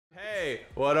Hey,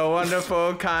 what a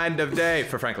wonderful kind of day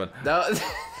for Franklin. No,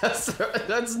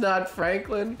 that's not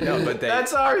Franklin. No, but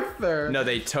that's Arthur. No,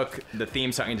 they took the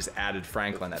theme song and just added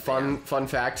Franklin at the end. Fun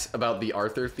fact about the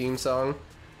Arthur theme song,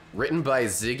 written by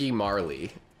Ziggy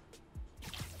Marley.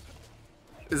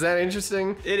 Is that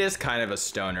interesting? It is kind of a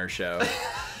stoner show.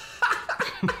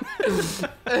 What was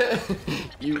that?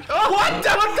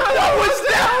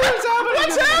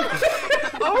 What's happening?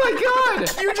 Oh my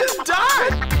god! You just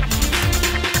died!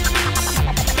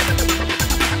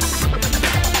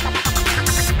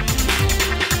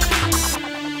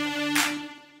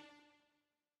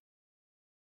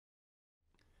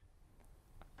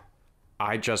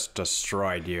 I just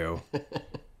destroyed you.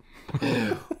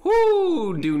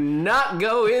 Whoo! Do not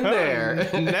go in there.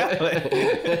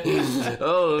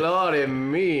 Oh lordy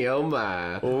me! Oh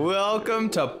my!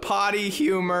 Welcome to Potty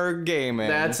Humor Gaming.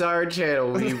 That's our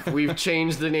channel. We've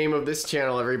changed the name of this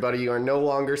channel. Everybody, you are no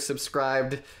longer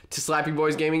subscribed to Slappy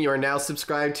Boiz Gaming. You are now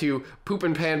subscribed to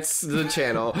Poopin' Pants the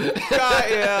channel.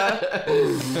 Got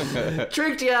ya.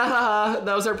 Tricked ya! Haha.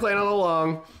 That was our plan all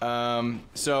along.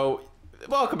 So.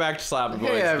 Welcome back to Slappy Boiz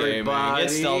Hey Gaming. everybody.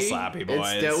 It's still Slappy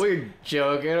Boiz. It's still, we're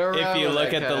joking around. If you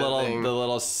look at the thing.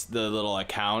 little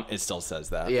account, it still says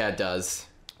that. Yeah, it does.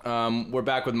 We're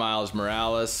back with Miles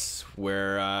Morales,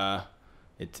 where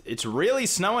it's really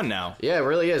snowing now. Yeah, it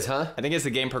really is, huh? I think as the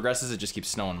game progresses, it just keeps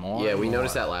snowing more. Yeah, we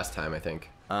noticed that last time, I think.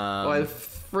 Oh, I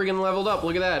friggin' leveled up.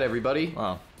 Look at that, everybody.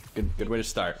 Wow, good way to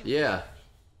start. Yeah.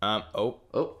 Oh.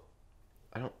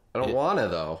 I don't wanna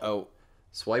though. Oh.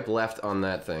 Swipe left on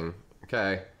that thing.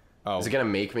 Okay. Oh. Is it gonna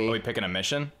make me? Are we picking a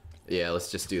mission? Yeah,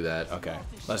 let's just do that. Okay,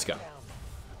 let's go.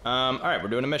 All right, we're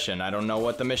doing a mission. I don't know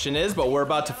what the mission is, but we're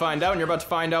about to find out, and you're about to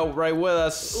find out right with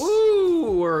us.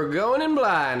 Ooh, we're going in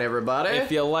blind, everybody.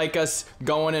 If you like us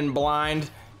going in blind,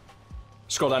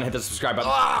 scroll down and hit the subscribe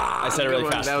button. I said it really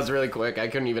fast. That was really quick. I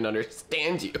couldn't even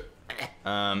understand you.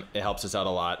 It helps us out a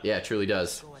lot. Yeah, it truly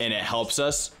does. And it helps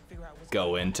us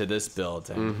go into this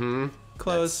building. Mm-hmm.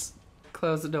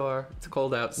 Close the door. It's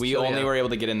cold out. We only were able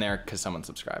to get in there because someone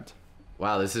subscribed.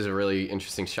 Wow, this is a really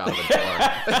interesting shot of the door.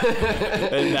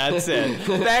 And that's it.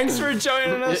 Thanks for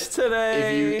joining us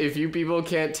today. If you people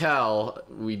can't tell,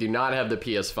 we do not have the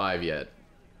PS5 yet,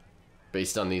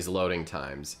 based on these loading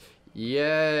times.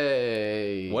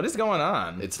 Yay! What is going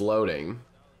on? It's loading.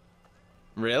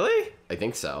 Really? I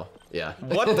think so. Yeah.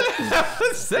 What the hell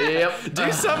is that? Yep.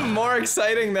 Do something more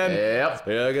exciting than. Yep.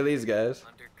 Look at these guys.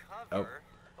 Oh.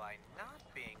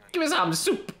 Give me some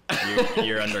soup.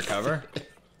 You're undercover?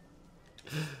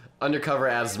 Undercover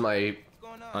as my...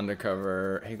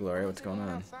 Undercover... Hey, Gloria, what's going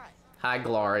on? Hi,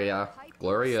 Gloria.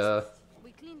 Gloria.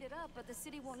 We cleaned it up, but the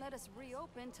city won't let us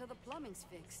reopen till the plumbing's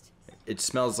fixed. It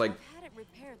smells like... I've had it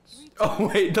repaired 3 times. Oh,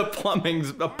 wait, the plumbing's...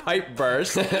 a pipe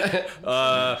burst.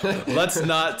 Let's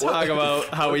not talk about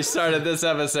how we started this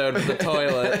episode with the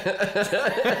toilet.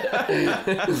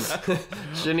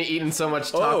 Shouldn't have eaten so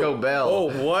much Taco Bell. Oh,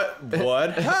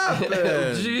 what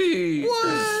happened? Gee.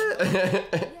 What? Yeah,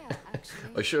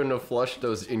 actually. I shouldn't have flushed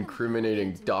those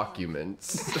incriminating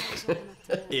documents.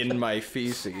 In my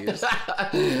feces.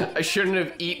 I shouldn't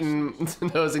have eaten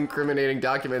those incriminating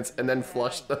documents and then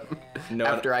flushed them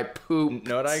after I pooped.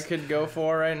 Know what I could go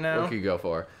for right now? What could you go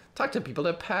for? Talk to people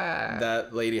that pass.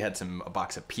 That lady had a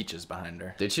box of peaches behind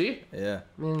her. Did she? Yeah.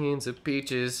 Millions of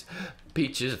peaches.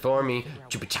 Peaches for me.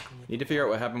 Need to figure out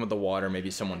what happened with the water.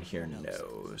 Maybe someone here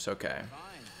knows. Okay.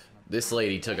 This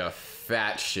lady took a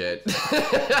fat shit.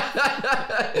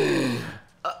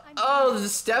 Oh,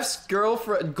 Steph's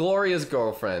girlfriend, Gloria's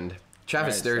girlfriend.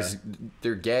 Travis, Right,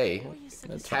 they're gay.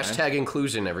 That's Hashtag fine.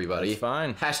 inclusion, everybody. That's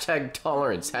fine. Hashtag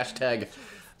tolerance. Hashtag,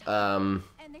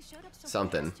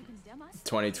 something.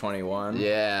 2021.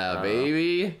 Yeah,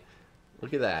 baby.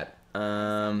 Look at that. Like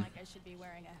I should be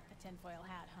wearing a tinfoil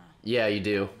hat, huh? Yeah, you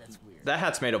do. That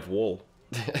hat's made of wool.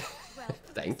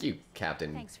 Thank you,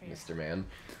 Captain, Thanks for your Mr. Man.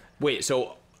 Wait,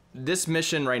 so this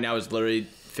mission right now is literally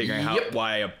figuring out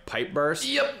why a pipe burst?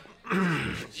 Yep.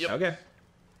 Okay.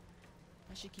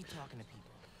 I should keep talking to people.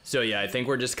 So yeah, I think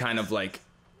we're just kind of like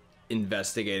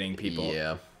investigating people.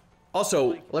 Yeah.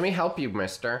 Also, Let me help you,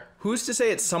 mister. who's to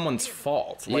say it's someone's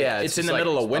fault? Like, Yeah, it's it's in the just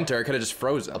middle like of winter. It could have just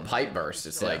frozen. A pipe burst.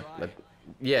 It's like,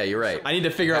 yeah, you're right. I need to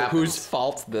figure out Happens. whose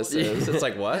fault this is. It's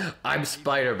like, what? I'm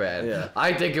Spider-Man. Yeah.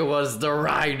 I think it was the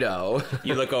Rhino.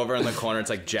 You look over in the corner, it's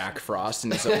like Jack Frost,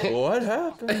 and it's like, what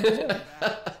happened?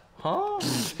 Huh?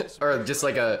 Or just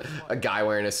like a guy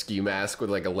wearing a ski mask with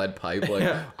like a lead pipe.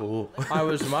 Like, oh. I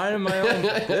was minding my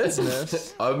own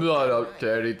business. I'm not up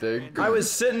to anything. I was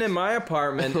sitting in my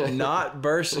apartment, not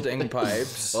bursting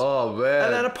pipes. Oh man,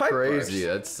 And then a pipe crazy.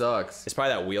 burst. That sucks. It's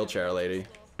probably that wheelchair lady.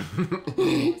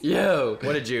 Yo.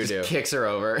 What did you do? Kicks her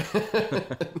over.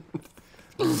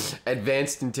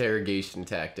 Advanced interrogation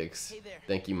tactics. Hey there.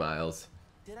 Thank you, Miles.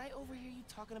 Did I overhear you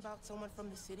talking about someone from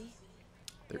the city?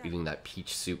 They're eating that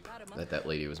peach soup that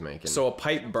lady was making. So a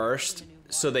pipe burst,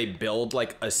 so they build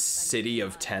like a city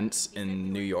of tents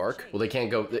in New York. Well, they can't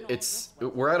go.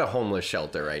 We're at a homeless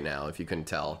shelter right now, if you couldn't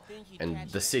tell, and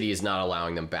the city is not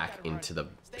allowing them back into the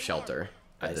shelter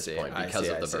at this point because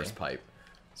of the burst pipe.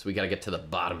 So we got to get to the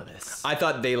bottom of this. I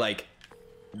thought they like,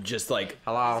 just like,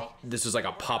 Hello. this was like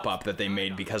a pop-up that they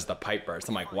made because of the pipe burst.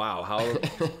 I'm like, wow, how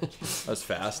that's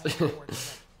fast.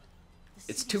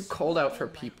 It's too cold out for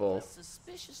people.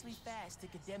 Suspiciously fast to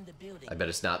condemn the building. I bet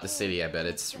it's not the city. I bet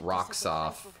it's Rocks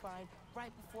Off.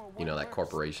 You know, that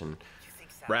corporation.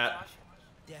 Rat.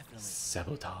 Definitely.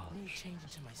 Sabotage. Need to change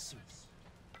into my suit.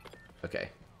 Okay.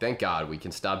 Thank God we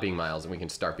can stop being Miles and we can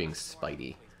start being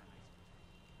Spidey.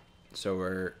 So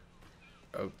we're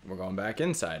going back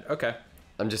inside. Okay.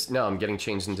 I'm getting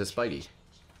changed into Spidey.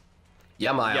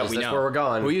 Yeah, Miles, we that's know. where we're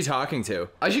going. Who are you talking to?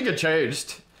 I should get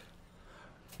changed.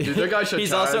 Dude, that guy should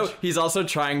charge. He's also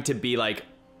trying to be like,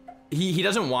 he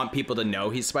doesn't want people to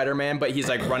know he's Spider-Man, but he's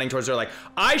like running towards her like,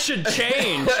 I should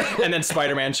change, and then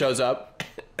Spider-Man shows up.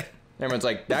 Everyone's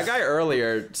like, that guy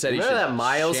earlier said he should. Remember that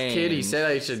Miles change. kid? He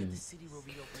said I should.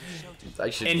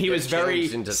 And he was very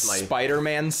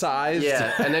Spider-Man sized.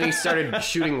 Yeah, and then he started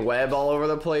shooting web all over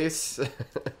the place. All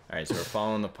right, so we're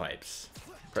following the pipes.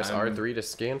 Press R3 to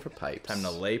scan for pipes. Time to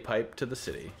lay pipe to the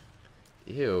city.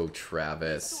 Ew,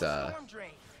 Travis.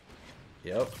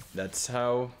 Yep, that's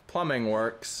how plumbing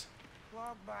works.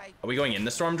 Clogged by Are we going in the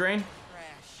storm drain?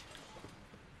 trash.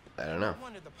 I don't know. No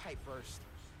wonder the pipe burst.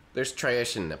 There's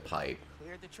trash in the pipe.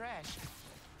 Cleared the trash.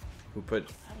 Who put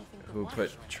I don't think the who water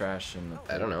put trash in the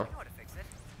I don't know.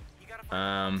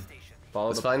 follow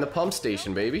Let's the find the pump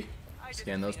station, baby.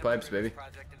 scan those pipes, baby.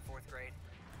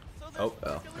 Oh,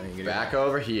 Back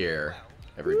over here,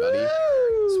 everybody.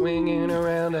 Swinging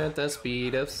around at the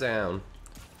speed of sound.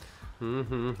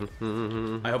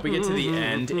 I hope we get to the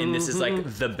end and this is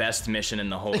like the best mission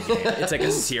in the whole game. It's like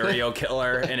a serial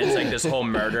killer and it's like this whole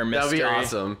murder mystery. That'd be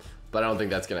awesome, but I don't think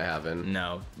that's gonna happen.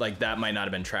 No, like that might not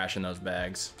have been trash in those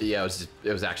bags. Yeah,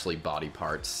 it was actually body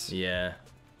parts. Yeah,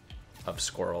 of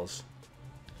squirrels.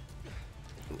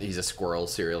 He's a squirrel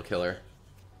serial killer.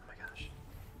 Oh my gosh.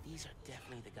 These are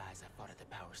definitely the guys I fought at the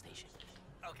power station.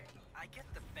 Okay, I get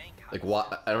the bank. Like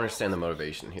what? I don't understand the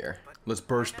motivation here. Let's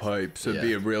burst pipes. It'd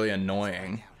be really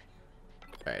annoying.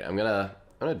 All right, I'm gonna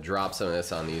drop some of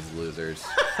this on these losers.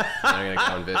 I'm gonna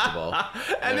go invisible.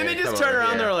 And then they just turn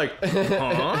around. They're like,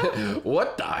 huh?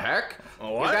 What the heck?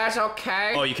 What? You guys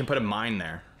okay? Oh, you can put a mine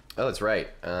there. Oh, that's right.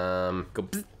 Go,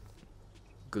 bzz.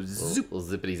 Go zoop. Little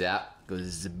zippity zap. Go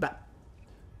zap.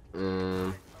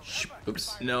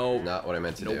 Oops. No. Not what I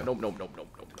meant to do.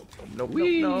 Nope.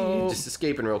 Whee! No. Just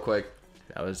escaping real quick.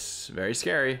 That was very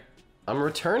scary. I'm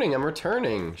returning.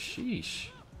 Sheesh.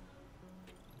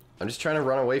 I'm just trying to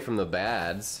run away from the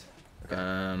bads.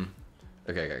 Okay.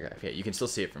 Okay, you can still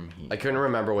see it from here. I couldn't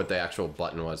remember what the actual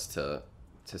button was to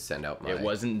send out my... It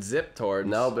wasn't zip towards.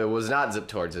 No, but it was not zip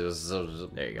towards. It was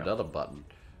There you go. another button.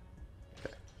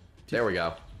 Okay. There we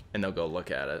go. And they'll go look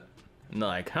at it. And they're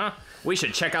like, huh? We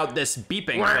should check out this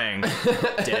beeping thing.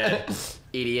 Dead.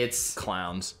 Idiots.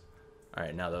 Clowns. All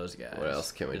right, now those guys. What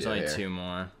else can we There's do only here? 2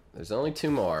 more. There's only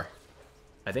 2 more.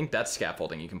 I think that's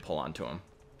scaffolding. You can pull onto them.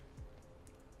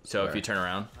 So if Where? you turn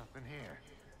around,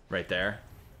 right there,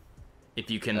 if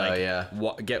you can like yeah.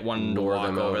 get one Lure walk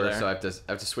them over there. so I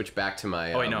have to switch back to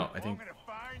my... Oh wait, no, I think.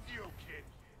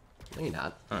 No, you're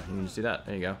not. Oh, you can just do that.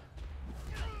 There you go.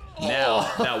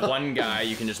 Now that one guy,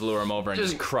 you can just lure him over and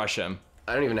just crush him.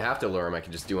 I don't even have to lure him. I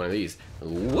can just do one of these.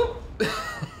 Whoop!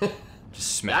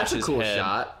 Just smash That's a his cool head.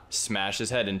 shot. Smash his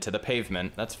head into the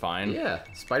pavement. That's fine. Yeah.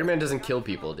 Spider-Man doesn't kill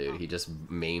people, dude. He just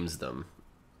maims them.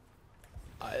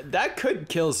 That could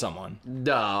kill someone.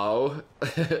 No.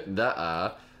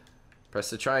 Nuh-uh. Press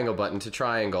the triangle button to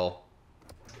triangle.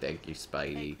 Thank you, Hey,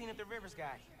 Spidey. clean up the rivers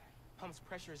guy. Pump's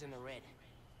pressure is in the red.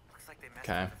 Looks like they messed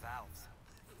Okay. with the valves.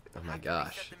 Oh my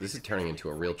gosh. This is turning into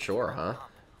a real chore, huh?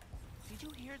 Did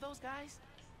you hear those guys?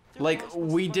 They're Like,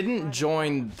 responsible we for didn't the-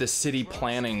 join the city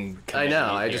planning I committee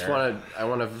know. I just here.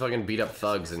 want to fucking beat up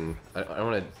thugs and I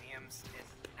want to Museums is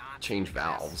not change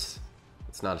valves.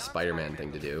 It's not a Spider-Man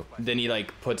thing to do. Then he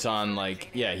like puts on like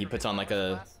he puts on like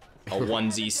a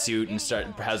onesie suit and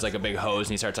has like a big hose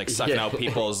and he starts like sucking Yeah. out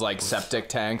people's like septic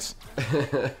tanks.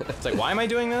 It's like, why am I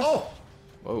doing this? Oh!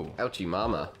 Whoa. Ouchie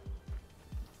mama.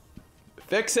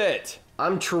 Fix it.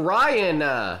 I'm trying!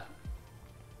 Ah,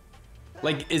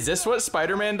 Like, is this what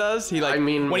Spider-Man does? He like, I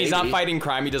mean, when he's not maybe. fighting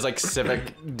crime, he does like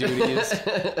civic duties,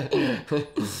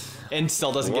 and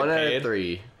still doesn't get 1 out paid. of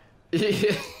 3.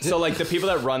 So like the people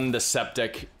that run the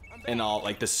septic and all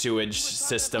like the sewage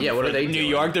system. Yeah, what for are they New doing?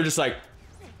 York, they're just like,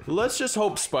 let's just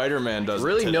hope Spider-Man does.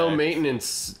 Really, it no today.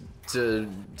 maintenance to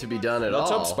be done at Let's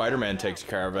all. hope Spider-Man takes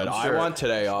care of it. I'm I sure. want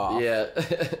today off. Yeah.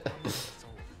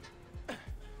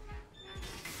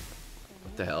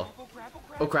 What the hell? Oh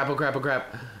crap! Oh crap! Oh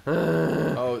crap!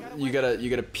 Oh, you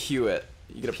gotta pew it.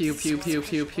 You gotta Pew pew pew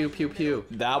pew pew pew pew.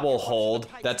 That will hold.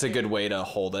 That's a good way to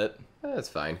hold it. That's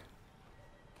fine.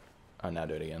 Oh, now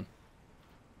do it again.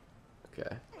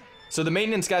 Okay. So the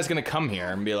maintenance guy's gonna come here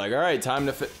and be like, all right, time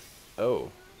to fit. Oh,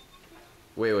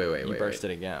 Wait. you burst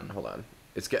it again. Hold on.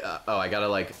 It's oh, I gotta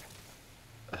like.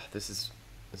 This is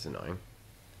annoying.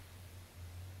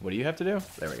 What do you have to do?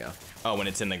 There we go. Oh, when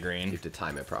it's in the You green. have to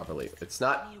time it properly. It's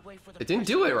not. It didn't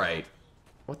do it right.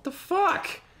 What the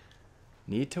fuck?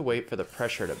 Need to wait for the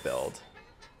pressure to build.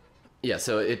 Yeah,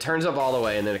 so it turns up all the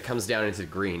way and then it comes down into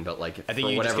green, but like I think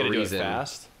for you just whatever gotta reason, do it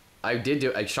fast. I did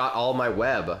do. I shot all my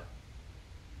web.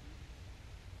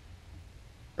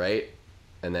 Right,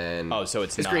 and then. Oh, so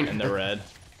it's not green. in the red.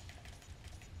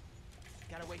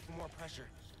 Gotta wait for more pressure.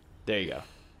 There you go.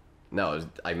 No,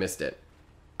 I missed it.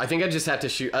 I think I just have to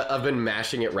shoot. I've been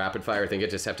mashing it rapid fire. I think I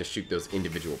just have to shoot those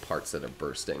individual parts that are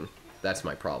bursting. That's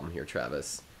my problem here,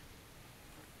 Travis.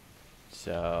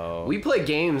 So We play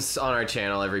games on our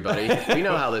channel, everybody. We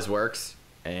know how this works.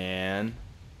 and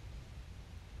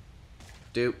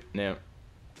Dupe, no,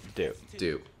 do.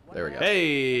 dupe. There we go.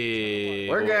 Hey,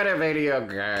 We're good at video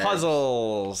games.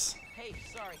 puzzles. Hey,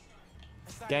 sorry.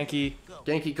 Genki,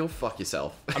 Genki, go fuck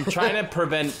yourself. I'm trying to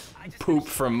prevent poop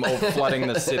from flooding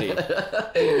the city.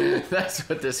 That's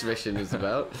what this mission is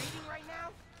about. Leaving right now?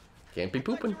 Can't be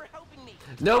pooping. You were helping me.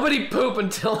 Nobody poop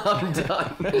until I'm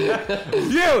done.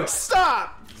 You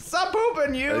stop! Stop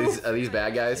pooping, you! Are these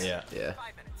bad guys? Yeah. Yeah.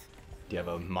 5 minutes. Do you have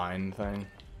a mine thing?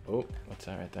 Oh, what's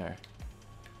that right there?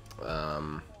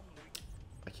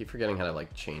 I keep forgetting how to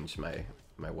like change my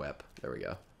web. There we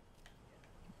go.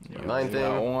 You Mine only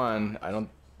got thing. one. I don't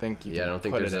think you Yeah, I can don't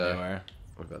think put there's it a- anywhere.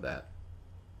 What about that?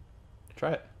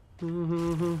 Try it.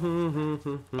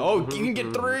 Oh, you can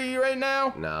get 3 right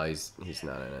now? No, he's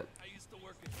not in it.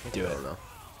 Do I it. don't know.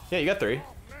 Yeah, you got 3.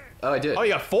 Oh, I did. Oh,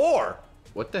 you got 4!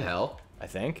 What the hell? I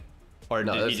think. Or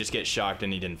No, did he that's- just get shocked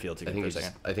and he didn't feel too good for a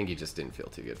second? I think he just didn't feel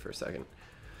too good for a second.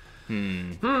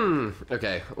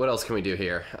 Okay, what else can we do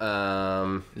here?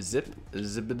 Zip,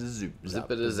 zippity zoop,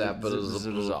 Zippity zap.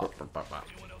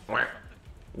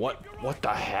 What the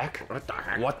heck? What the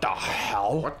heck? What the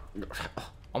hell? What?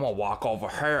 I'm gonna walk over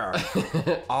here.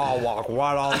 I'll walk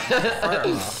right over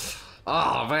here.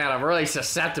 Oh man, I'm really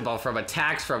susceptible from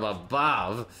attacks from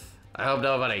above. I hope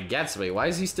nobody gets me. Why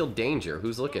is he still danger?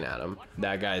 Who's looking at him?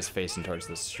 That guy's facing towards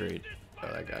the street. Oh,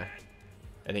 that guy.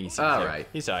 I think he sees All you. right.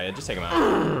 He saw you. Just take him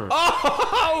out.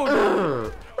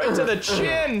 Oh! Right to the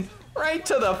chin. Right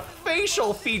to the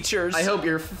facial features. I hope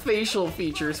your facial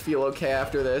features feel okay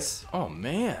after this. Oh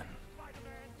man,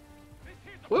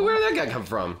 Where did that guy come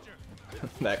from?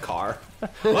 that car. Oh,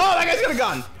 that guy's got a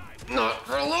gun. Not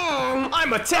for long.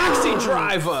 I'm a taxi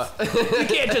driver. You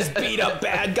can't just beat up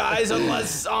bad guys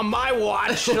unless on my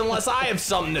watch, unless I have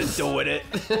something to do with it.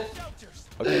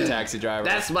 Okay, taxi driver.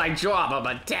 That's my job. I'm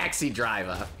a taxi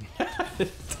driver. I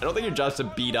don't think your job's to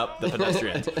beat up the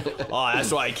pedestrians. Oh,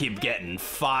 that's why I keep getting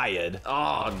fired.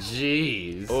 Oh,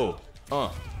 jeez.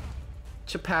 Oh,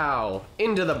 Chapow.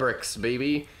 Into the bricks,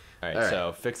 baby. All right,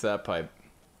 so fix that pipe.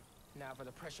 Now for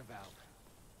the pressure valve.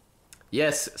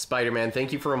 Yes, Spider-Man,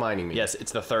 thank you for reminding me. Yes,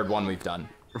 it's the 3rd one we've done.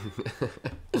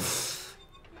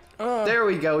 There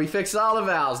we go. We fixed all the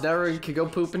valves. Now we can go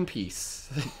poop in peace.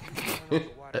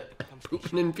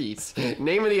 Pooping in peace.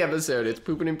 Name of the episode, it's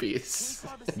Pooping in Peace.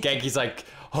 Genki's like,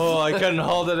 oh, I couldn't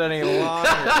hold it any longer.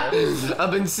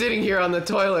 I've been sitting here on the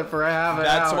toilet for half an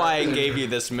hour. That's why I gave you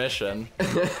this mission.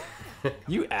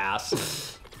 You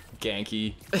ass.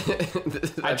 Genki.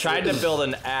 I tried to build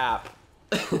an app.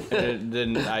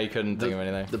 And I couldn't think of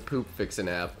anything. The poop fixing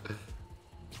app.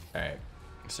 Alright.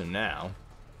 So now,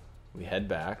 we head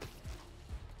back.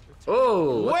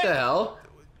 Oh, what What? the hell?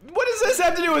 What does this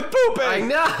have to do with pooping? I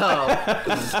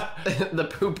know! The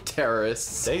poop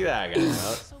terrorists. Take that guy out.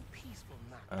 So peaceful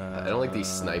now. I don't like these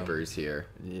snipers here.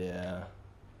 Yeah.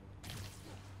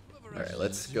 Alright,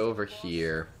 let's go over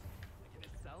here.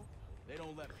 They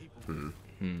don't let people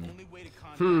Only way to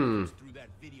contact them is through that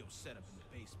video setup in the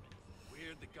basement.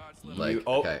 Weird the gods let Like, You,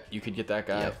 oh, okay. you could get that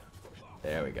guy. Yep.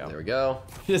 There we go. There we go.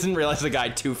 He doesn't realize the guy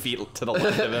 2 feet to the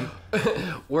left of him.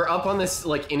 We're up on this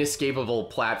like inescapable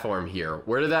platform here.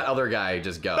 Where did that other guy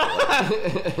just go?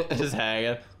 Just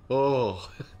hanging. Oh.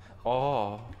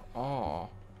 Oh.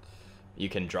 You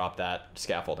can drop that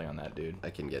scaffolding on that dude. I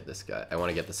can get this guy. I want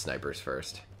to get the snipers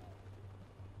first.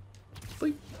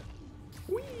 Bleep.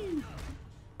 Whee.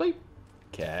 Bleep.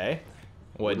 Okay.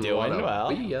 We're doing well.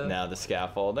 Be-ya. Now the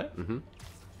scaffolding. Mm-hmm.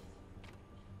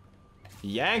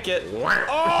 Yank it.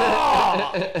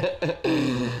 Oh!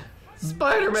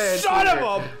 Spider-Man. Son of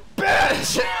a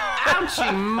bitch!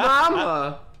 Ouchie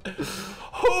mama.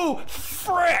 Who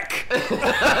frick?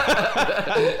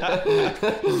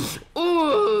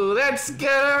 Ooh, that's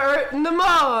gonna hurt in the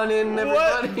morning,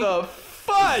 everybody. What the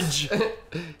fudge?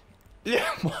 Yeah,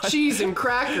 what? Cheese and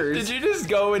crackers. Did you just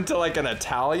go into like an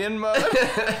Italian mode?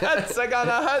 That's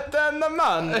gonna hurt in the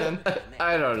morning.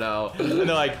 I don't know. And they're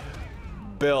like,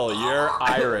 Bill, you're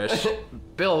Irish.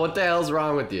 Bill, what the hell's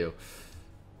wrong with you?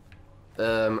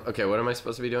 Okay, what am I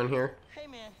supposed to be doing here? Hey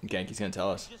man, Genki's gonna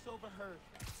tell us. just overheard.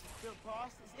 Your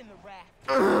boss is in the raft.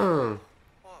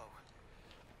 Whoa.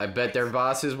 I bet their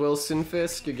boss is Wilson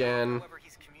Fisk again. However,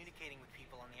 he's communicating with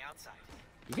people on the outside.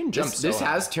 You can jump This so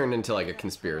has turned into like a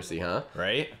conspiracy, huh?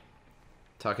 right?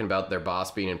 Talking about their boss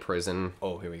being in prison.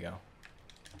 Oh, here we go.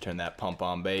 Turn that pump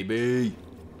on, baby.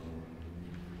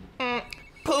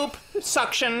 Poop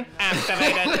suction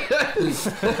activated.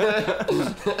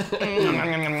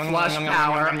 Flush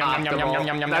power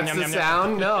optimal. That's the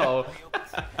sound? No.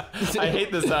 I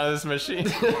hate the sound of this machine.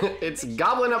 It's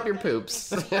gobbling up your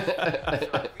poops.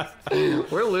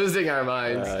 We're losing our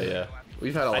minds. Yeah.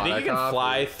 We've had a lot I think of you can coffee.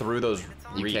 fly through those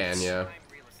You reeds. can, yeah. Real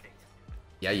estate.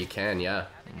 Yeah, you can, yeah.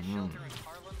 Harlem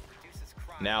reduces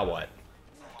crime. Now what?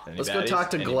 Let's go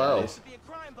talk to Glow. Anybody's? To be a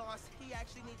crime boss, he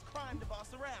actually needs crime to boss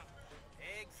around.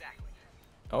 Exactly.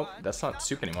 Oh, that's not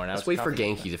soup anymore. Now Let's it's wait for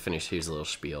coffee. Genki to finish his little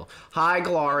spiel. Hi,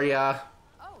 Gloria.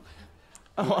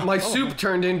 Oh, My soup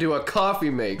turned into a coffee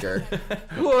maker.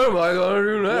 What am I gonna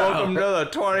do now? Welcome to the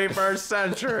 21st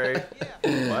century.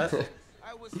 What?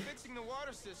 I was fixing the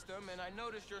water system and I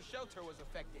noticed your shelter was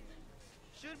affected.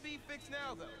 Should be fixed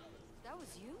now though. that was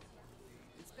you?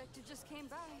 Inspector just came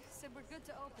by, said we're good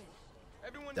to open.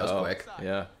 Everyone That was knows quick. outside.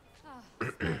 Yeah. Ah,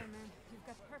 Spider-Man, you've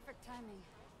got perfect timing.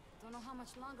 Don't know how much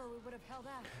longer we would have held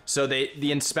out. So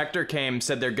the inspector came,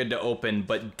 said they're good to open,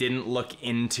 but didn't look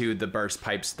into the burst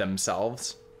pipes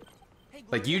themselves.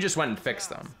 Like you just went and fixed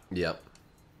them, Yep.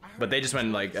 but they just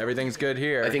went like everything's good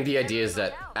here. I think the idea is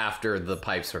that after the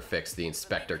pipes were fixed, the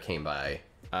inspector came by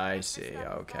I see.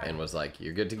 Okay. and was like,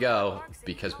 "You're good to go,"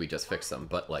 because we just fixed them.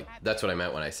 But like, that's what I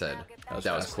meant when I said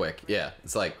that was quick. Yeah,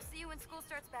 it's like, See you when school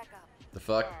starts back up. the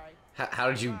fuck? How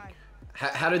did you?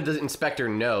 How did the inspector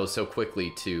know so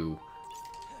quickly to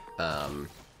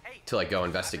like go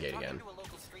investigate again? To a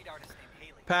local street artist named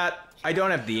Haley. Pat, I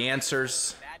don't have the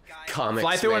answers. Bad guy Comics,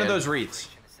 Fly through one of man. those wreaths.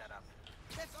 is set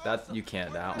up. That you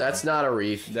can't doubt. That's not a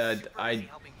wreath. That I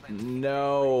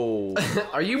no.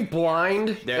 Are you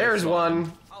blind? There's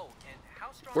one. Oh, and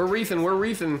how strong We're wreathing. We're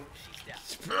wreathing.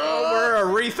 Oh,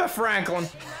 we're Aretha Franklin.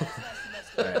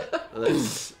 All right,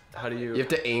 let's. How do You have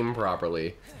to aim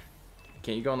properly.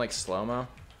 Can't you go in like slow mo?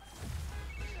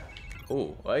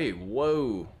 Oh, hey,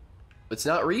 whoa. It's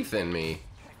not wreathing me.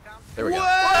 There we go.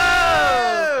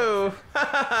 Whoa!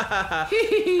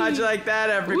 How'd you like that,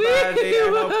 everybody? I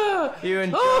hope you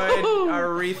enjoyed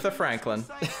Aretha Franklin.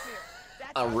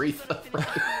 A wreath.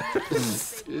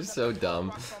 You're so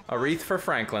dumb. A wreath for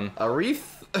Franklin. A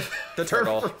wreath. The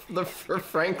turtle. For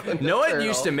Franklin. You know what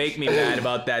used to make me mad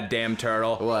about that damn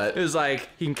turtle? What? It was like,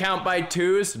 he can count by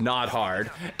twos, not hard.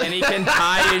 And he can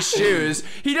tie his shoes.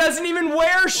 He doesn't even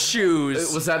wear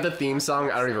shoes. Was that the theme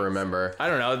song? I don't even remember. I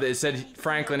don't know. They said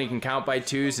Franklin, he can count by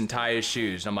twos and tie his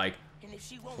shoes. I'm like,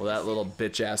 well, that little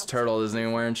bitch-ass turtle isn't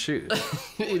even wearing shoes.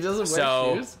 He doesn't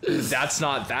wear So, shoes. that's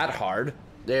not that hard.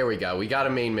 There we go. We got a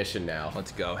main mission now.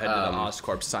 Let's go. Head to the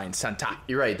Oscorp Science Center.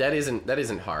 You're right. That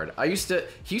isn't hard. He used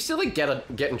to like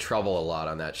get in trouble a lot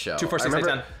on that show. 2, 4, 6, I 8,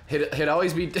 remember he'd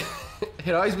always be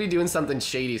he'd always be doing something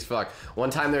shady as fuck. One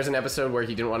time there's an episode where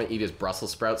he didn't want to eat his Brussels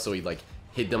sprouts, so he like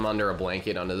hid them under a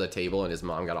blanket under the table, and his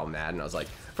mom got all mad, and I was like,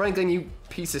 Franklin, you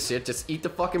piece of shit, just eat the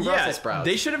fucking Brussels sprouts.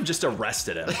 They should have just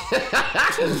arrested him.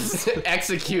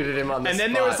 Executed him on the And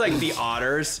then spot. there was like the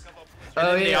otters. And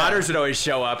Oh, then the yeah. otters would always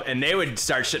show up, and they would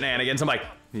start shenanigans. I'm like,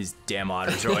 these damn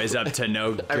otters are always up to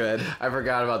no good. I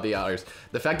forgot about the otters.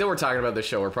 The fact that we're talking about this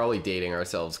show, we're probably dating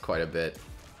ourselves quite a bit.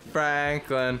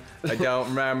 Franklin, I don't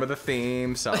remember the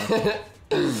theme song.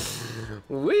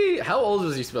 How old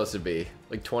was he supposed to be?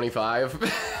 Like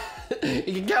 25? He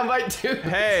can count by two.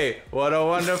 Hey, what a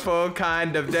wonderful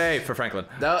kind of day for Franklin.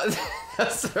 That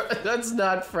That's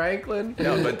not Franklin.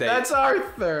 No, but that's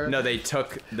Arthur. No, they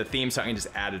took the theme song and just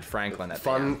added Franklin at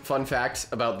the end. Fun fact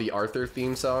about the Arthur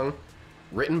theme song,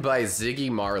 written by Ziggy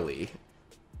Marley.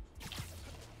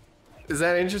 Is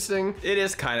that interesting? It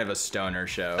is kind of a stoner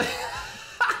show.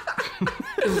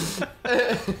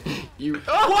 You.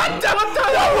 Oh, what was that?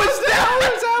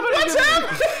 What's happening? What's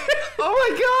happening? Oh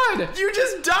my God! You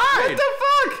just died. What the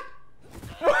fuck?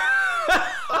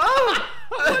 Oh!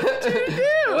 What did you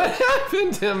do? What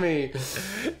happened to me?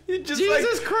 You just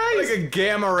Jesus Christ! Like a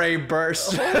gamma ray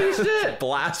burst. Holy shit!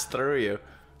 Blast through you.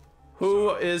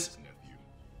 Who is?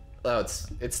 Oh,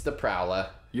 it's the Prowler.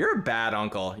 You're a bad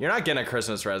uncle. You're not getting a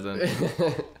Christmas present.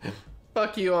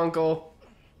 Fuck you, Uncle.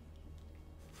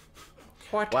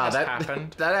 What wow, has that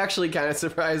happened? That actually kind of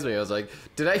surprised me. I was like,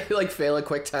 did I like fail a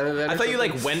quick time event? I thought you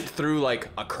like went through like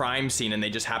a crime scene and they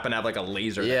just happened to have like a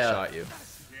laser that shot you.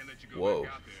 Whoa.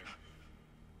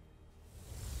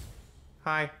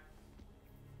 Hi.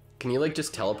 Can you like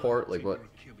just teleport? Like what?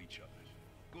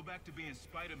 Go back to being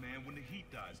Spider-Man when the heat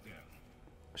dies down.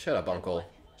 Shut up, Uncle.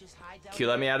 Can you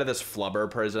let me out of this flubber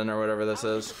prison or whatever this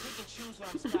is?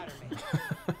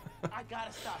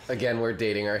 Again, we're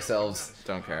dating ourselves.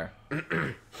 Don't care.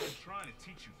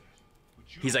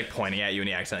 He's like pointing at you and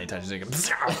he accidentally touches you.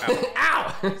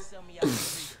 Ow! Ow!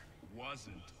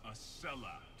 Wasn't a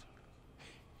sellout.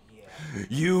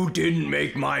 You didn't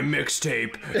make my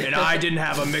mixtape, and I didn't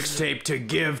have a mixtape to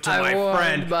give to my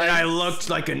friend, and I looked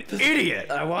like an idiot.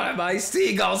 I wanted my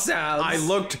seagull sounds. I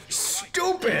looked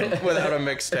stupid without a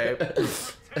mixtape.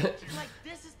 Like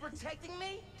this is protecting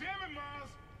me? Damn it, Miles!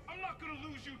 I'm not gonna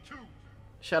lose you too.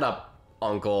 Shut up,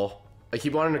 Uncle. I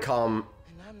keep wanting to call him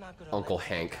And I'm not gonna Uncle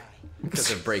Hank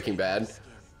because of Breaking Bad.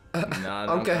 Not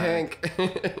Uncle Hank.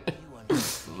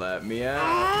 Let me out.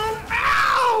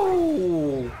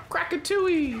 Ow!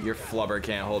 Crackatooey! Your flubber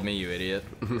can't hold me, you idiot.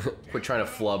 Quit trying to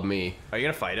flub me. Are you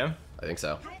gonna fight him? I think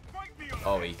so.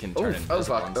 Oh, he can turn invisible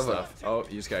fuck, and oh, fuck. stuff. Oh,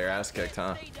 you just got your ass kicked,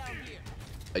 huh?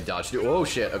 I dodged it. Oh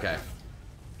shit, okay.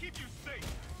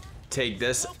 Take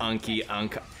this, unky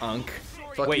unk.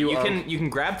 Fuck Wait, you, you can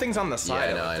grab things on the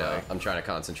side. Yeah, I know. I'm trying to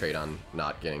concentrate on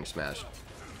not getting smashed.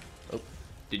 Oh.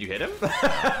 Did you hit him?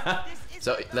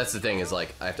 So that's the thing is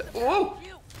like I have to. Whoa!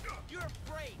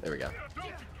 There we go.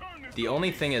 The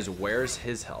only thing is, where's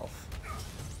his health?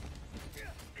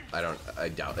 I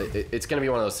doubt it. It's gonna be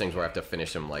one of those things where I have to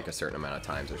finish him like a certain amount of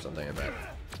times or something. I bet.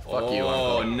 Fuck you, Uncle.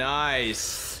 Oh,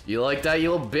 nice. You like that,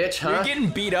 you little bitch, huh? You're getting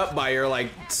beat up by your like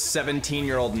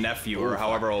 17-year-old nephew or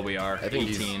however old we are. I think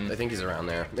 18. I think he's around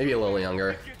there. Maybe a little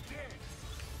younger.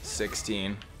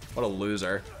 16. What a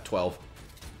loser. 12.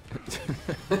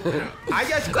 I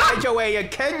just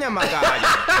graduated kindergarten.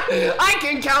 I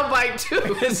can count by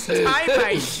 2. It's time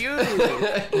my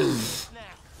shoes.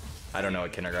 I don't know a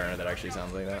kindergartner that actually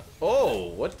sounds like that. Oh,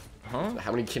 what? Huh?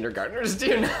 How many kindergartners do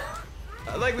you know?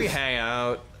 Like we hang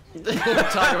out.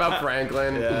 Talk about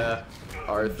Franklin. Yeah.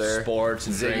 Arthur. Sports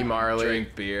and Ziggy Marley.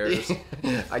 Drink beers.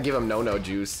 I give him no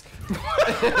juice.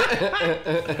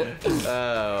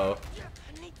 Oh.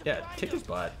 Yeah, kick his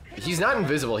butt. He's not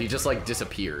invisible, he just like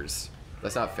disappears.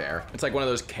 That's not fair. It's like one of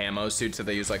those camo suits that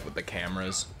they use like with the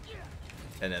cameras.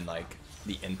 And then like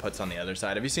the inputs on the other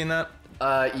side. Have you seen that?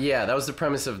 Yeah, that was the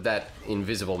premise of that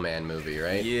Invisible Man movie,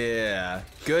 right? Yeah.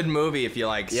 Good movie if you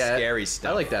like scary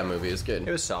stuff. I like that movie, it was good.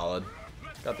 It was solid.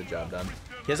 Got the job done.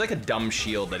 He has like a dumb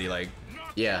shield that he like...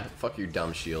 Yeah, fuck your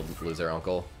dumb shield, loser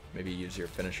uncle. Maybe use your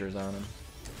finishers on him.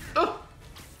 Oh!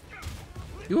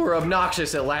 You were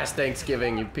obnoxious at last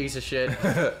Thanksgiving, you piece of shit.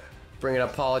 Bringing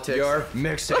up politics. Your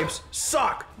mixtapes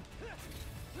suck!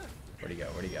 Where'd he go?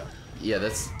 Where'd he go? Yeah,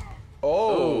 that's...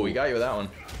 Oh, we got you with that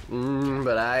one.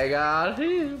 But I got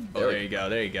him. Oh, there you go,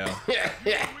 there you go.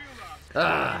 Yeah.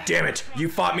 Ah. Damn it, you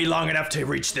fought me long enough to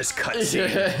reach this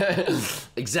cutscene.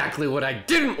 Exactly what I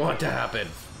didn't want to happen.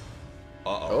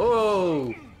 Uh-oh.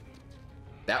 Oh.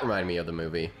 That reminded me of the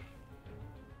movie.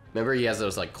 Remember he has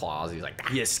those like claws, he's like...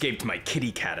 He escaped my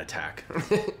kitty cat attack.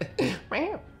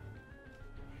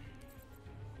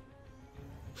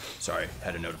 Sorry,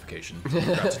 had a notification.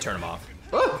 Forgot to turn him off.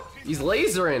 Oh, he's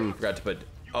lasering. Forgot to put...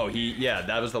 Oh, yeah,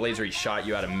 that was the laser he shot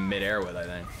you out of midair with, I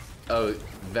think. Oh,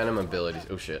 venom abilities.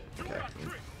 Oh shit. Okay.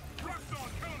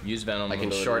 Use venom I can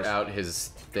abilities. short out his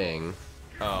thing.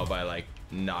 Oh, by like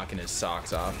knocking his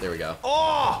socks off. There we go.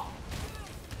 Oh!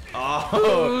 Oh,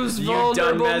 Who's you done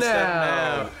vulnerable messed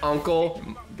now? up now. Uncle.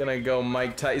 I'm gonna go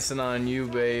Mike Tyson on you,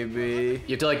 baby.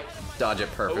 You have to like dodge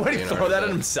it perfectly. What, did he throw that at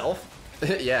himself?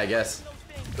 Yeah, I guess.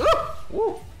 Ooh!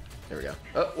 Woo! There we go.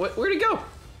 Where'd he go?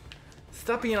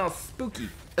 Stop being all spooky.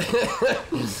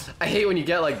 I hate when you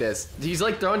get like this. He's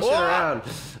like throwing shit around.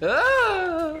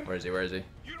 Ah! Where is he? Where is he?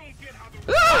 You don't get how the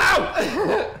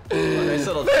Oh, nice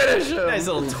little Finish him. Nice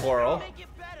little twirl. Make it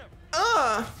better.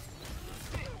 Oh,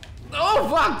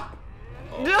 fuck!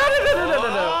 No.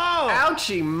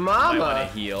 Ouchie I want mama.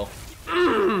 to heal.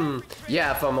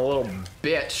 Yeah, if I'm a little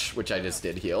bitch, which I just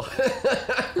did heal.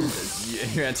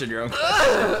 You answered your own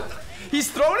question.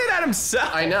 He's throwing it at himself.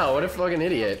 I know, what a fucking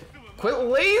idiot. Quit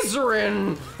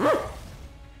lasering!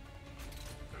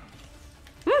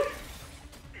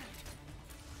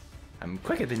 I'm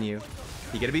quicker than you.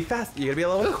 You gotta be fast. You gotta be a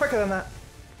little bit quicker than that.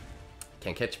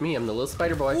 Can't catch me, I'm the little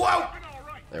spider boy. Whoa!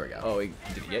 There we go. Oh,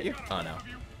 did he get you? Oh no.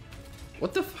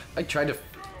 What the f- I tried to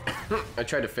I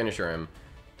tried to finisher him.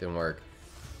 Didn't work.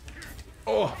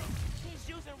 Oh, He's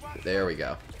using rock There we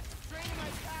go.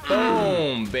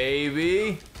 boom,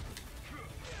 baby.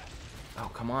 Oh,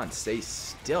 come on, stay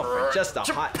still for just a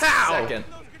hot Chapow! second.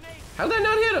 How'd that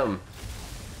not hit him?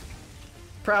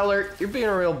 Prowler, you're being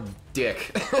a real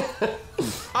dick.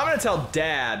 I'm gonna tell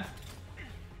Dad.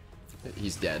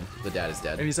 He's dead. The dad is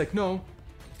And dead. he's like, no.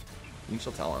 You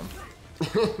shall tell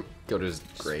him. Go to his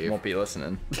grave. Won't be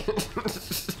listening.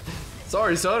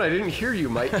 Sorry, son, I didn't hear you.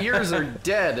 My ears are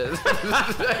dead.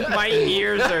 My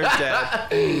ears are dead.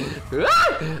 There we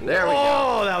go.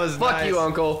 Oh, that was Fuck nice. you,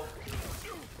 uncle.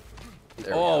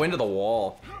 There we Oh, go. into the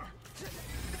wall.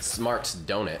 Smarts,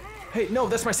 don't it? Hey, no,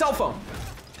 that's my cell phone.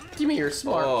 Give me your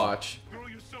smartwatch. Throw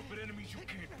yourself at enemies you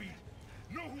can't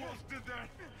beat. Know who else did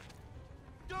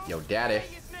that? Yo, daddy.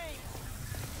 his name.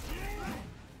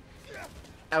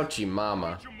 Ouchie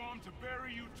mama. Your mom to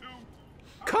bury you too?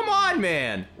 Come on,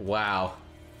 man. Wow.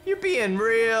 You're being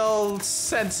real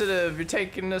sensitive. You're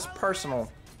taking this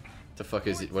personal. The fuck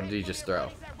is it? What did he just throw?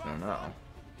 I don't know.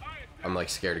 I'm like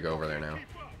scared to go over there now.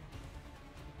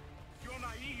 You're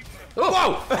naive.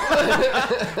 Oh!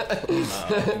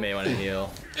 You may want to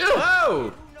heal.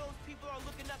 Oh! Who knows people are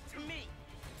looking up to me?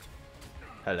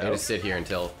 I'm Hello. gonna sit here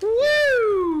until.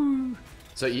 Woo!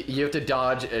 So you have to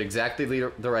dodge at exactly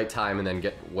the right time and then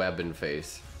get web in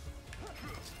face.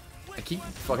 I keep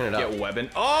fucking it up. Get webbing.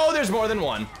 Oh, there's more than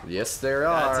one. Yes, there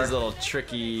That's are. his little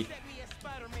tricky. Be a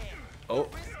Spider-Man. Oh,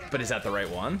 but is that the right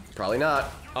one? Probably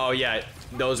not. Oh yeah,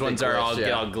 those ones are all, glitch, get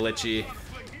yeah. all glitchy.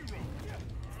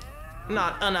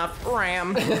 Not enough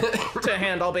RAM to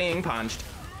handle being punched.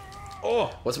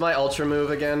 Oh, What's my ultra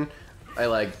move again? I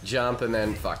like jump and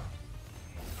then fuck.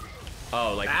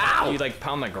 oh, like Ow! you like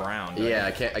pound the ground. Right? Yeah,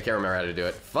 I can't remember how to do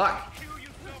it. Fuck.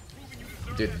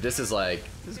 Dude, this is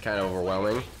kind of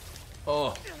overwhelming.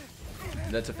 Oh,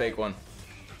 that's a fake one.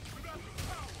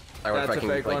 I wonder if I That's a can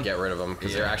fake one. get rid of them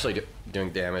because they're Yeah. actually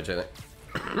doing damage. I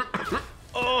think.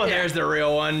 Oh, there's the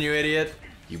real one, you idiot.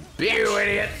 You bitch. You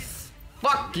idiot.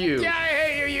 Fuck you. Yeah, I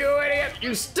hate you, you idiot.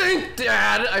 You stink,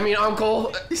 Dad. I mean,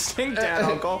 Uncle. You stink, Dad,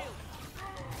 Uncle.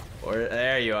 Or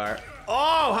there you are.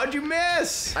 Oh, how'd you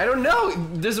miss? I don't know.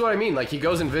 This is what I mean. Like, he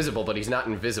goes invisible, but he's not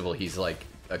invisible. He's like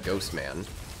a ghost man.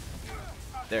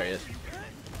 There he is.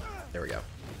 There we go.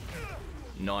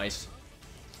 Nice.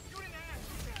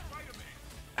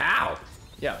 Ow.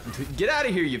 Yeah, get out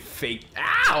of here, you fake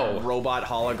Ow. robot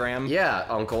hologram. Yeah,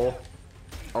 Uncle.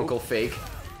 Uncle fake.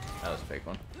 That was a fake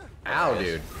one. Ow,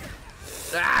 dude.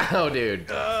 Ow,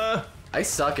 dude. Uh, I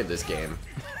suck at this game.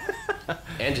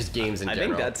 And just games in I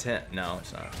general. think that's him. No,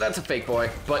 it's not. That's a fake boy,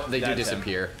 but they do That's him.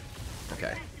 disappear.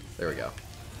 Okay, there we go.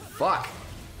 Fuck.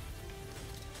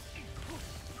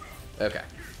 Okay.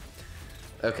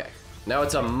 Okay. Now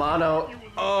it's a mono.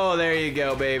 Oh, there you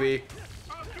go, baby.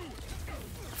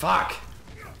 Fuck.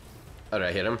 Oh, did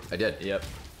I hit him? I did. Yep.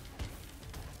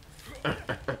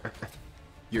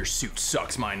 Your suit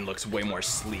sucks. Mine looks way more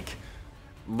sleek.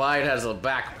 Mine has a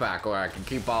backpack where I can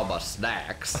keep all my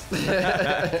snacks.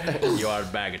 You are a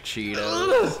bag of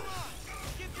Cheetos.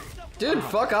 Dude,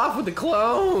 fuck off with the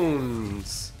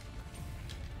clones.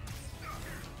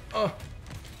 Oh.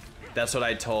 That's what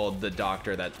I told the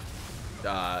doctor that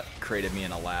created me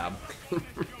in a lab. And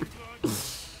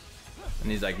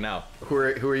he's like, no. Who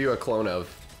are you a clone of?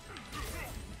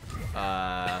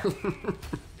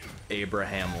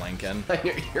 Abraham Lincoln. I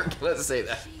knew you were gonna say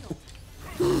that.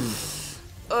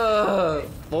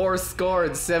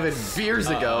 407 beers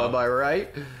ago, am I right?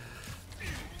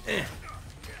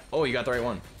 Oh, you got the right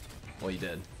one. Well, you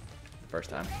did. First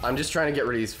time. I'm just trying to get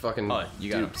rid of these fucking Oh,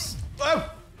 you got dupes.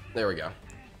 Oh! There we go.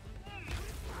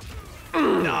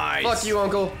 Nice! Fuck you,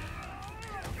 Uncle.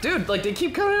 Dude, like, they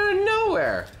keep coming out of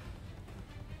nowhere.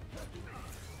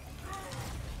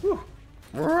 Whew.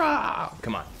 Rah!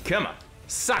 Come on, come on.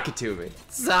 Suck it to me.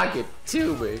 Sock it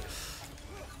to me.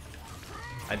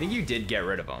 I think you did get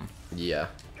rid of him. Yeah.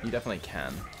 You definitely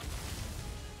can.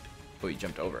 Oh, you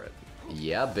jumped over it.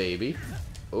 Yeah, baby.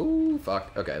 Ooh,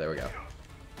 fuck. Okay, there we go.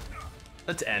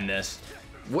 Let's end this.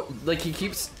 What? Like he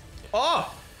keeps.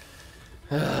 Oh!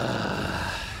 And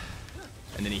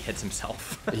then he hits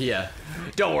himself. Yeah.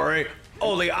 Don't worry,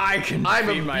 only I can I'm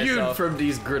feed immune myself. from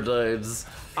these grenades.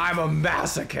 I'm a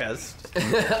masochist.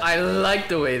 I like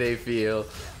the way they feel.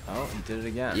 Oh, he did it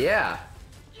again. Yeah.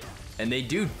 And they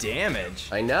do damage.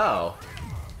 I know.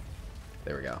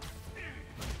 There we go.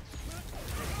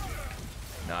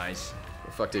 Nice. Where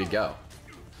the fuck did he go?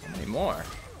 How many more?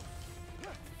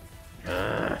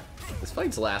 This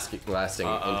fight's lasting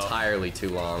entirely too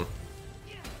long.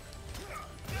 Take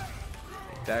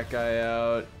that guy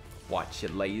out. Watch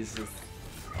it, lasers.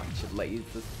 Watch it,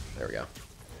 lasers. There we go.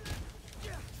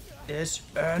 This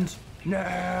ends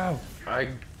now. I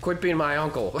quit being my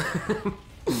uncle. Where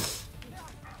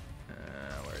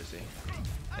is he?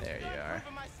 There you are.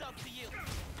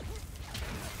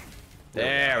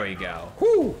 There we go.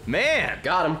 Whoo, man.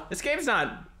 Got him. This game's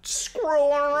not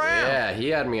scrolling around. Yeah, he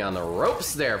had me on the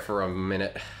ropes there for a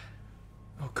minute.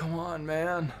 Oh, come on,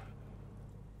 man.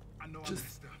 I know I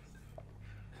messed up.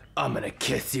 I'm gonna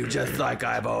kiss you just like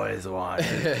I've always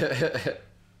wanted.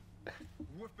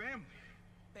 We're family.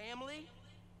 Family?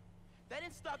 That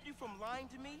didn't stop you from lying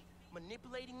to me,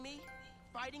 manipulating me,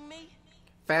 fighting me?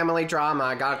 Family drama.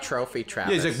 I got a trophy,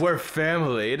 Travis. Yeah, he's like, we're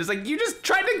family. It's like, you just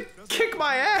tried to kick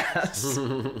my ass.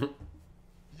 You,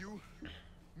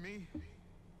 me,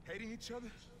 hating each other.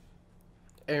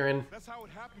 Aaron, That's how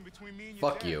it happened between me and your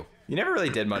fuck dad. you. You never really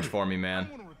did much for me, I man.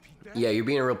 don't want to repeat that. Yeah, you're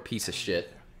being a real piece of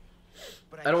shit.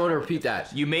 I don't want to repeat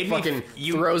that. You made me fucking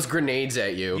you- throws grenades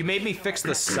at you. You made me fix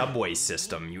the subway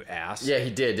system, you ass. Yeah,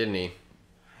 he did, didn't he?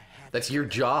 That's your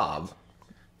job.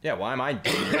 Yeah, why am I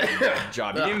doing that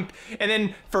job? You didn't, and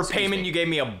then for payment, me. you gave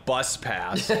me a bus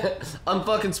pass. I'm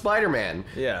fucking Spider-Man.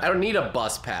 Yeah. I don't need a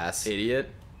bus pass.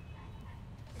 Idiot.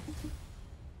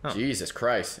 Jesus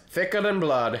Christ. Thicker than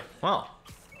blood. Well,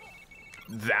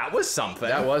 that was something.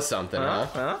 That was something,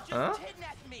 huh?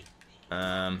 Kidnapped me.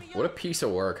 What a piece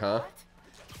of work, huh?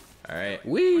 All right.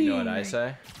 Whee! You know what I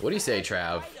say? What do you say,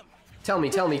 Trav? Tell me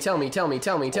now.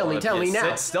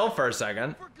 Sit still for a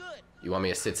second. For good. You want me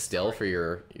to sit still for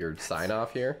your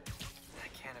sign-off here?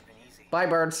 That can't have been easy. Bye,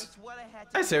 birds. It's what I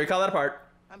had to I say we call that apart.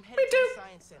 I'm headed to the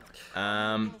science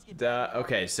center.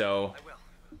 Okay, so I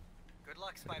will. Good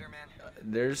luck, Spider-Man.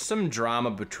 there's some drama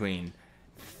between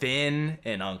Finn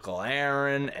and Uncle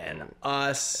Aaron and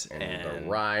us and The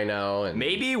Rhino and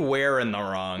maybe we're in the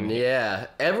wrong. yeah,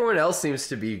 everyone else seems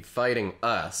to be fighting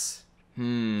us.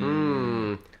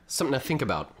 Something to think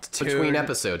about between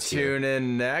episodes here Tune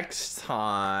in next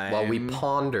time. while we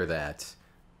ponder that.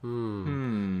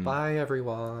 Bye,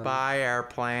 everyone. Bye,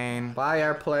 airplane. Bye,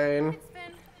 airplane. It's been,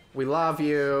 We love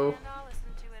you. and I'll listen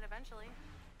to it eventually.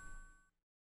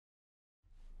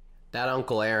 That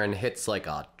Uncle Aaron hits like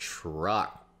a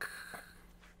truck.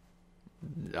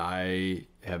 I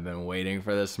have been waiting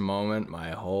for this moment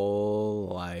my whole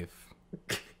life.